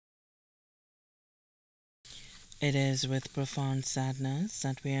It is with profound sadness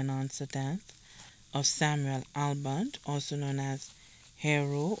that we announce the death of Samuel Albert, also known as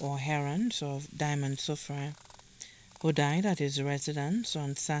Hero or Herons of Diamond Soufrière, who died at his residence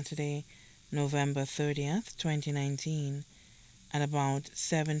on Saturday, November 30th, 2019, at about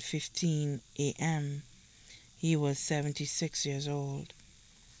 7:15 a.m. He was 76 years old.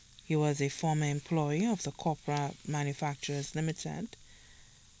 He was a former employee of the Copra Manufacturers Limited,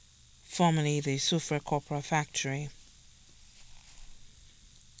 formerly the Soufrière Copra Factory.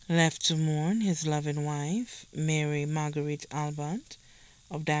 Left to mourn his loved wife, Mary Marguerite Albert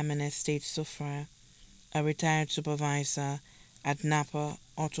of Diamond Estate Soufrière, a retired supervisor at Napa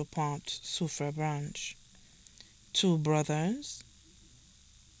Auto Parts Soufrière branch. Two brothers,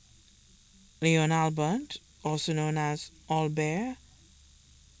 Leon Albert, also known as Albert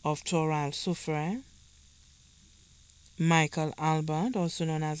of Toral Soufrière, Michael Albert, also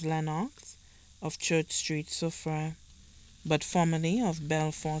known as Lennox of Church Street Soufrière, but formerly of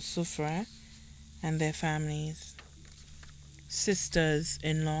Belfort Soufrière, and their families.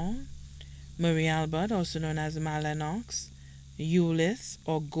 Sisters-in-law, Marie Albert, also known as Ma Lennox, Eulith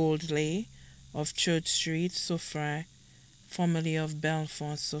or Goldley of Church Street Soufrière, formerly of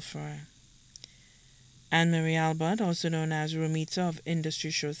Belfort Soufrière. Anne-Marie Albert, also known as Romita of Industrie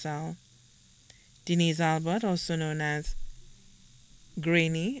Chaussal. Denise Albert, also known as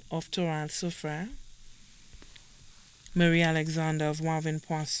Granny of Toral Soufrière. Marie Alexander of Wavin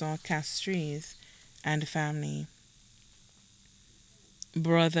Poisson Castries and family.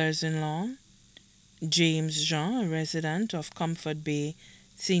 Brothers-in-law, James Jean, a resident of Comfort Bay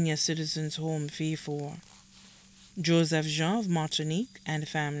Senior Citizens Home V4. Joseph Jean of Martinique and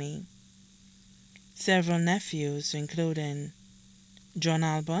family. Several nephews, including John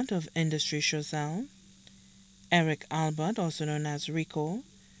Albert of Industrie Chaussal, Eric Albert, also known as Rico,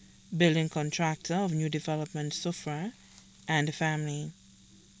 building contractor of New Development Soufrière and family.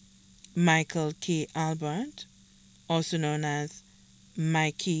 Michael K. Albert, also known as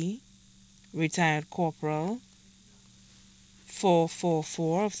Mikey, retired corporal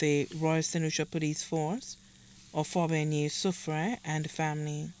 444 of the Royal St. Lucia Police Force of Forbenier Soufrière and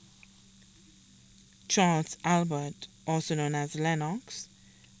family. Charles Albert, also known as Lennox,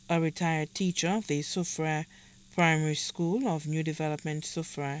 a retired teacher of the Soufrière Primary School of New Development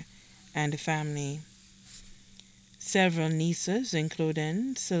Soufrière and family. Several nieces,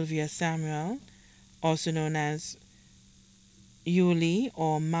 including Sylvia Samuel, also known as Yulie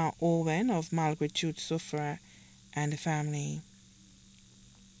or Ma Owen of Malgritude Soufrière and family.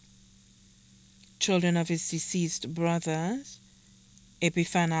 Children of his deceased brothers,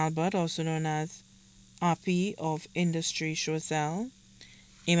 Epiphan Albert, also known as Api of Industrie Chaussal,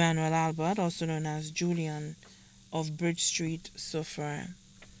 Emmanuel Albert, also known as Julian of Bridge Street Soufrière.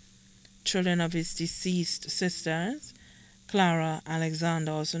 Children of his deceased sisters, Clara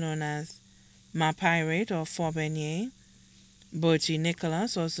Alexander, also known as Ma Pirate of Forbenier, Bertie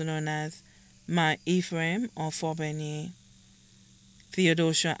Nicholas, also known as Ma Ephraim of Forbenier,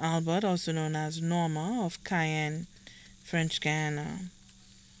 Theodosia Albert, also known as Norma of Cayenne, French Guiana.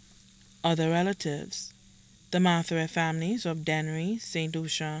 Other relatives, the Martha families of Dennery, St.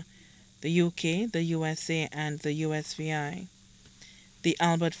 Lucia, the UK, the USA, and the USVI. The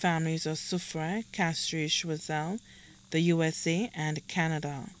Albert families of Soufrière, Castries, Choiseul, the USA, and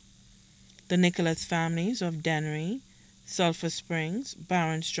Canada. The Nicholas families of Dennery, Sulphur Springs,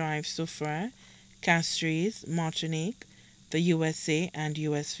 Barons Drive, Soufrière, Castries, Martinique, the USA, and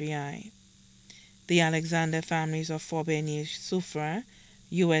USVI. The Alexander families of Forbenier, Soufrière,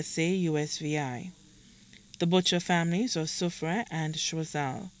 USA, USVI. The Butcher families of Soufrière and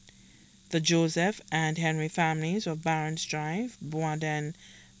Choiseul. The Joseph and Henry families of Barons Drive, Boisden,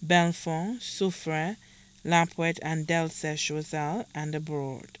 Belfort, Soufrière, Lampouet, and Delcey, Choiseul, and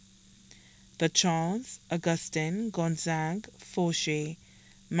abroad. The Charles, Augustin, Gonzague, Fauché,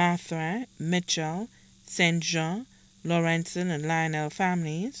 Martha, Mitchell, Saint Jean, Laurentin, and Lionel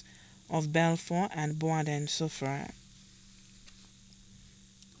families of Belfort and Boisden, Soufrière.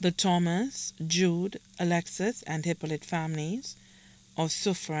 The Thomas, Jude, Alexis, and Hippolyte families of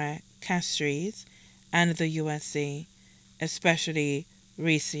Soufrière, Castries, and the USA, especially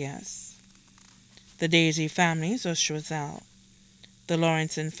Recius. The Daisy families of Choiseul. The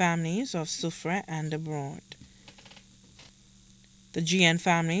Laurentin families of Soufrière and abroad. The GN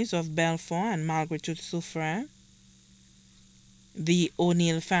families of Belfort and Malgritude Soufrière. The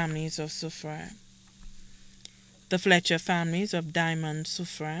O'Neill families of Soufrière. The Fletcher families of Diamond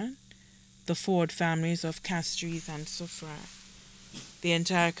Soufrière. The Ford families of Castries and Soufrière. The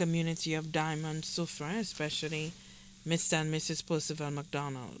entire community of Diamond Soufrière, especially Mr. and Mrs. Percival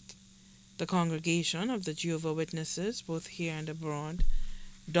MacDonald. The congregation of the Jehovah's Witnesses, both here and abroad,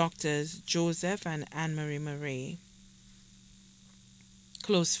 Doctors Joseph and Anne-Marie Murray.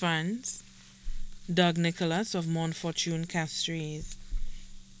 Close friends, Doug Nicholas of Montfortune Castries,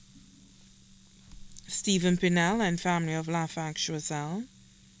 Stephen Pinnell and family of Lafac Choiseul,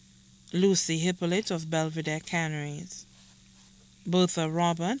 Lucy Hippolyte of Belvedere Canneries, Bertha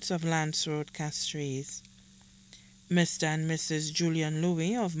Roberts of Lance Road Castries, Mr. and Mrs. Julian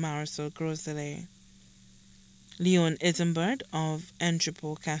Louis of Marisol Groselet, Leon Isambert of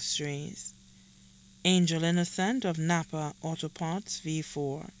Entrepot Castries, Angel Innocent of Napa Auto Parts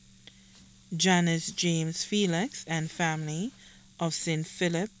V4, Janice James Felix and family of St.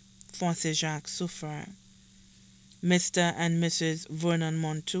 Philip, Fonsé-Jacques Souffre, Mr. and Mrs. Vernon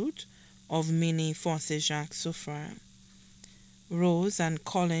Montout of Mini Fonsé-Jacques Souffre, Rose and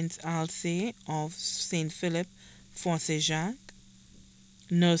Collins Alcé of St. Philip, Fonsé-Jacques,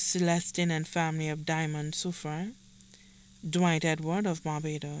 Nurse Celestine and family of Diamond Souffre, Dwight Edward of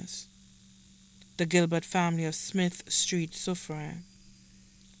Barbados, the Gilbert family of Smith Street Souffre,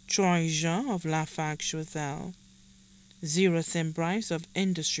 Troy Jean of Lafac Choiseul, Zero St. Bryce of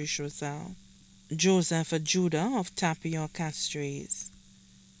Industry Choiseul, Joseph Judah of Tapioca Castries,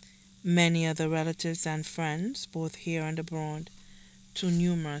 many other relatives and friends, both here and abroad, too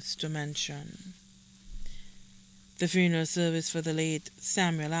numerous to mention. The funeral service for the late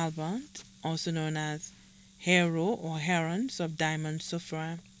Samuel Albert, also known as Hero or Herons of Diamond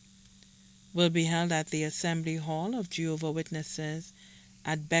Souffre, will be held at the Assembly Hall of Jehovah's Witnesses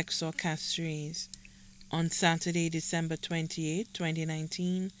at Bexar Castries on Saturday, December 28,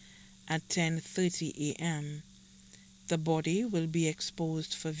 2019 at 10:30 a.m. The body will be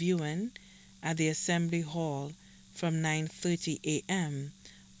exposed for viewing at the Assembly Hall from 9:30 a.m.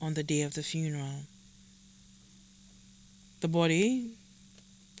 on the day of the funeral. The body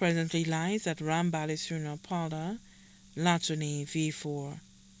presently lies at Rambally's Funeral Parlor, Latony V4.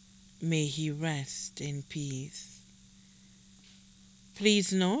 May he rest in peace.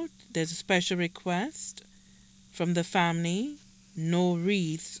 Please note there's a special request from the family: no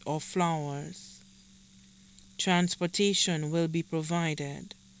wreaths or flowers. Transportation will be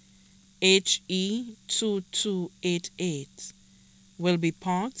provided. HE 2288 will be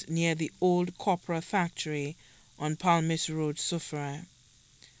parked near the old Copra factory on Palmis Road, Souffre.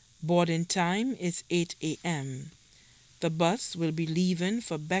 Boarding time is 8 a.m. The bus will be leaving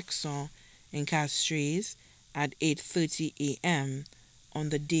for Bexar in Castries at 8:30 a.m. on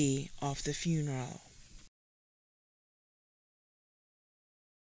the day of the funeral.